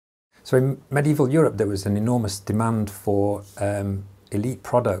So in medieval Europe there was an enormous demand for elite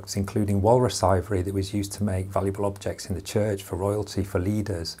products, including walrus ivory that was used to make valuable objects in the church, for royalty, for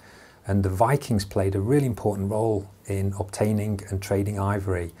leaders. And the Vikings played a really important role in obtaining and trading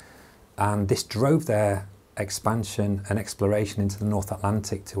ivory. And this drove their expansion and exploration into the North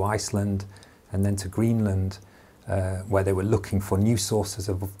Atlantic to Iceland and then to Greenland, where they were looking for new sources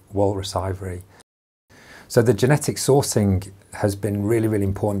of walrus ivory. So the genetic sourcing has been really, really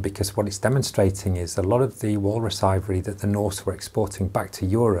important, because what it's demonstrating is a lot of the walrus ivory that the Norse were exporting back to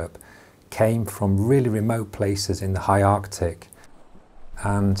Europe came from really remote places in the High Arctic.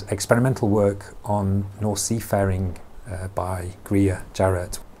 And experimental work on Norse seafaring by Greer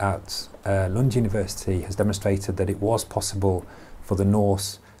Jarrett at Lund University has demonstrated that it was possible for the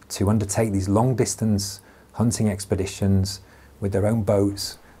Norse to undertake these long-distance hunting expeditions with their own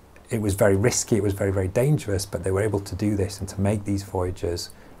boats. It was very risky, it was very, very dangerous, but they were able to do this and to make these voyages,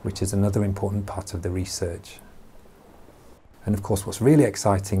 which is another important part of the research. And of course, what's really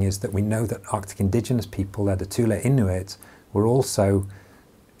exciting is that we know that Arctic indigenous people, the Thule Inuit, were also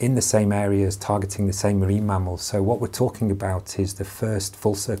in the same areas targeting the same marine mammals. So what we're talking about is the first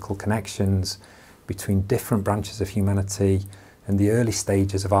full circle connections between different branches of humanity and the early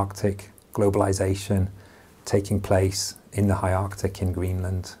stages of Arctic globalization taking place in the High Arctic, in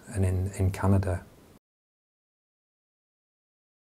Greenland and in Canada.